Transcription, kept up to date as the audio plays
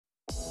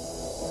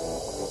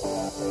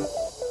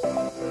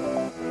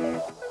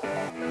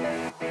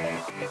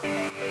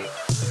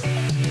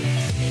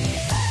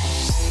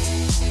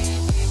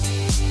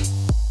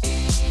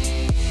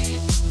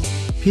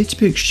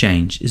Peer-to-peer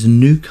exchange is a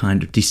new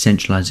kind of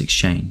decentralized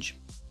exchange.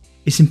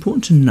 It's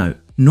important to note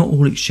not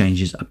all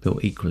exchanges are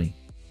built equally.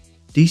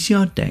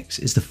 DCRDEX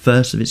is the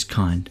first of its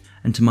kind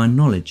and, to my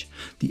knowledge,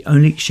 the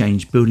only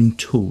exchange building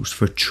tools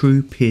for a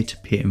true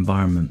peer-to-peer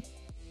environment.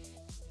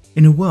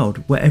 In a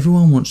world where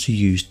everyone wants to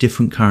use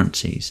different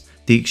currencies,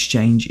 the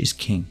exchange is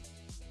king.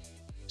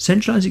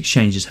 Centralized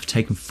exchanges have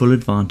taken full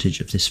advantage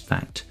of this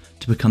fact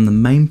to become the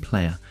main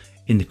player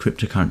in the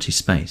cryptocurrency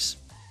space.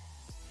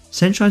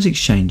 Centralized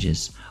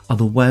exchanges are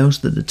the whales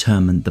that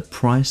determine the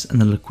price and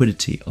the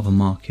liquidity of a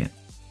market.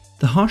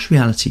 The harsh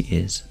reality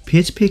is,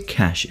 peer-to-peer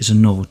cash is a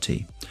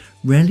novelty,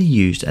 rarely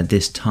used at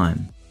this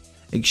time.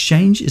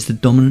 Exchange is the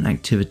dominant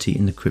activity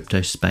in the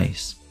crypto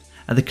space.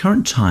 At the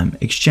current time,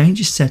 exchange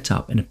is set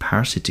up in a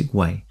parasitic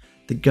way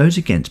that goes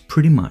against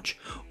pretty much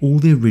all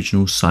the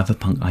original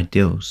cypherpunk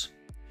ideals.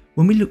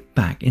 When we look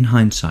back in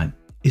hindsight,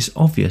 it's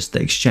obvious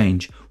that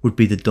exchange would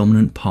be the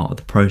dominant part of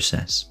the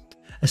process,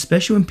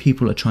 especially when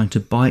people are trying to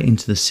buy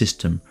into the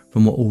system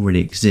from what already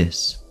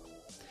exists.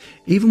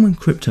 Even when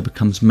crypto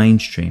becomes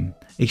mainstream,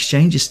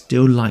 exchange is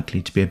still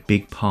likely to be a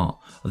big part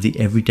of the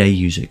everyday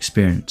user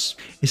experience.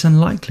 It's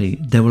unlikely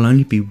there will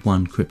only be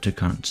one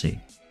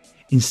cryptocurrency.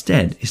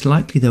 Instead, it's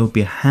likely there will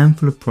be a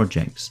handful of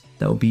projects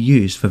that will be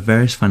used for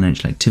various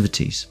financial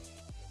activities.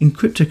 In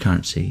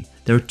cryptocurrency,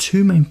 there are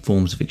two main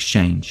forms of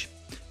exchange: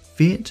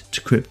 fiat to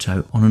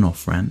crypto on and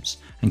off ramps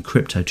and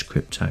crypto to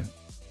crypto.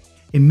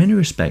 In many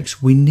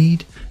respects, we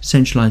need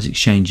centralized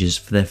exchanges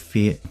for their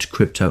fiat to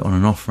crypto on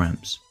and off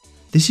ramps.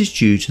 This is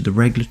due to the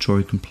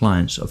regulatory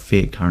compliance of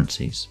fiat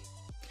currencies.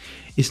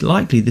 It's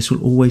likely this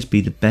will always be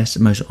the best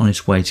and most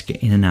honest way to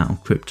get in and out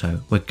of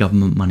crypto where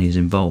government money is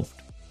involved.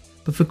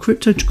 But for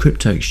crypto to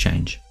crypto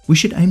exchange, we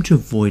should aim to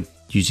avoid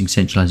using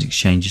centralized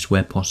exchanges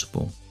where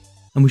possible.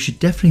 And we should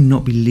definitely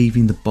not be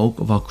leaving the bulk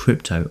of our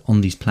crypto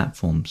on these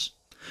platforms.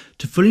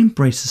 To fully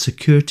embrace the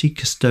security,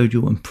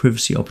 custodial and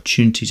privacy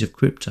opportunities of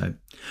crypto,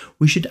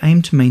 we should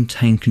aim to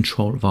maintain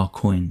control of our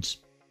coins.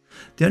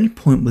 The only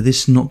point where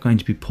this is not going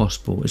to be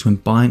possible is when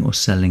buying or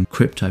selling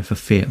crypto for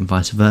fiat and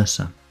vice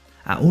versa.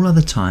 At all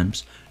other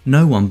times,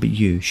 no one but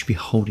you should be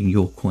holding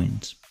your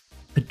coins.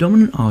 A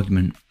dominant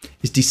argument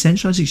is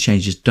decentralized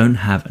exchanges don't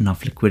have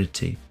enough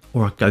liquidity,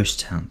 or are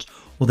ghost towns,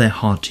 or they're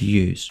hard to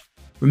use.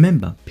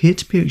 Remember,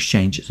 peer-to-peer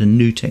exchange is a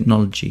new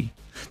technology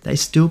that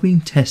is still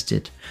being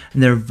tested,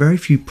 and there are very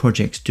few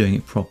projects doing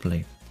it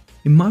properly.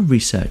 In my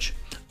research,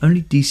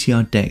 only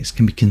DCRDEX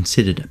can be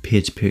considered a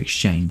peer-to-peer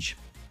exchange.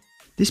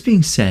 This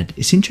being said,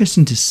 it's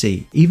interesting to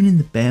see, even in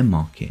the bear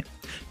market,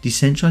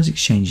 decentralized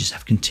exchanges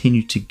have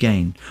continued to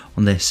gain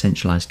on their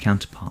centralized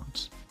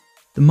counterparts.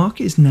 The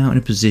market is now in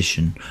a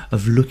position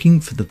of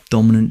looking for the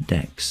dominant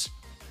DEX.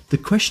 The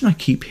question I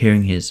keep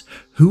hearing is,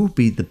 who will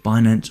be the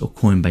Binance or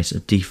Coinbase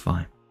of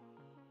DeFi?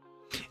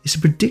 It's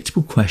a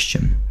predictable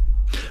question,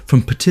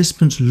 from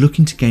participants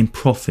looking to gain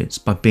profits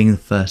by being the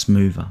first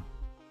mover.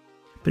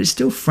 But it's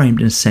still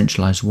framed in a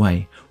centralized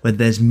way, where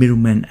there's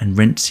middlemen and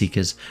rent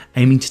seekers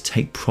aiming to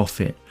take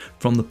profit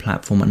from the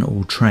platform and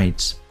all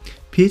trades.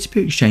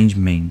 Peer-to-peer exchange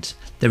means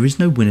there is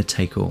no winner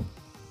take all.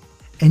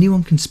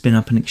 Anyone can spin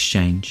up an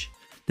exchange,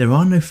 there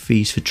are no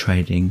fees for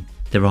trading,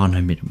 there are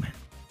no middlemen.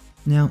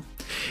 Now,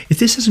 if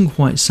this hasn't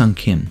quite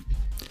sunk in,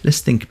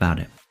 let's think about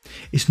it.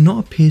 It's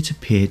not a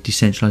peer-to-peer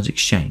decentralized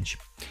exchange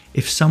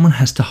if someone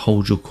has to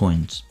hold your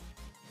coins,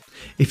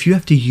 if you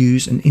have to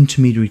use an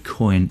intermediary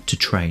coin to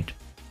trade,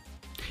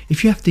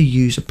 if you have to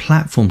use a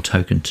platform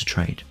token to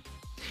trade,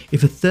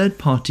 if a third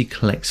party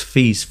collects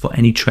fees for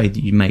any trade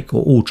that you make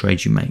or all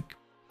trades you make,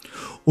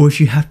 or if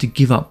you have to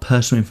give up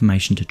personal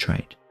information to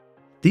trade.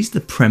 These are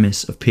the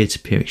premise of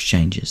peer-to-peer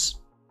exchanges.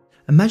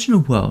 Imagine a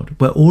world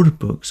where order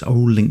books are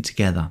all linked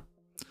together.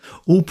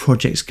 All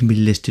projects can be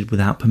listed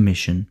without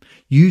permission,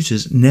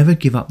 users never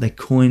give up their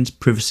coins,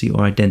 privacy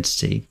or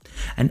identity,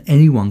 and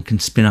anyone can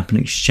spin up an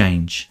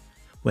exchange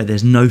where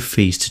there's no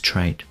fees to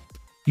trade.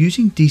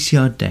 Using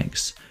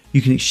DCRDEX,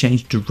 you can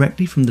exchange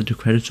directly from the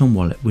Decrediton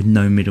wallet with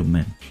no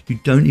middlemen. You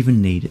don't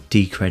even need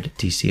Decred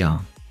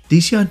DCR.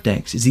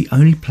 DCRDEX is the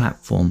only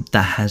platform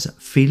that has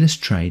feeless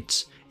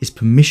trades, is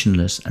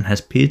permissionless and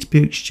has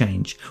peer-to-peer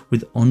exchange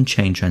with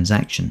on-chain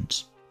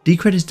transactions.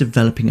 Decred is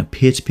developing a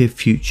peer-to-peer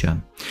future,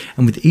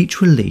 and with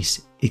each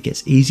release it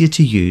gets easier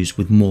to use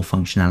with more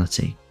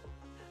functionality.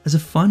 As a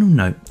final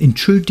note, in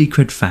true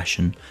Decred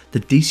fashion, the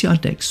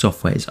DCRDEX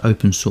software is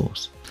open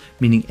source,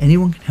 meaning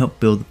anyone can help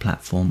build the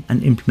platform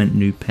and implement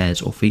new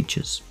pairs or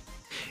features.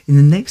 In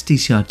the next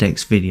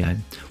DCRDEX video,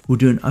 we'll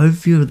do an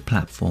overview of the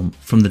platform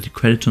from the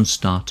Decrediton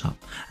startup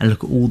and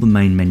look at all the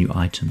main menu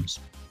items.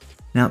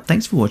 Now,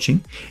 thanks for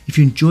watching. If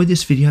you enjoyed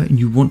this video and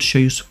you want to show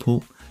your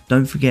support,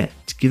 don't forget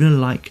to give it a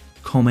like,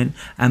 comment,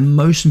 and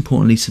most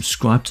importantly,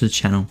 subscribe to the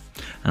channel,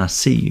 and I'll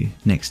see you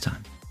next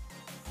time.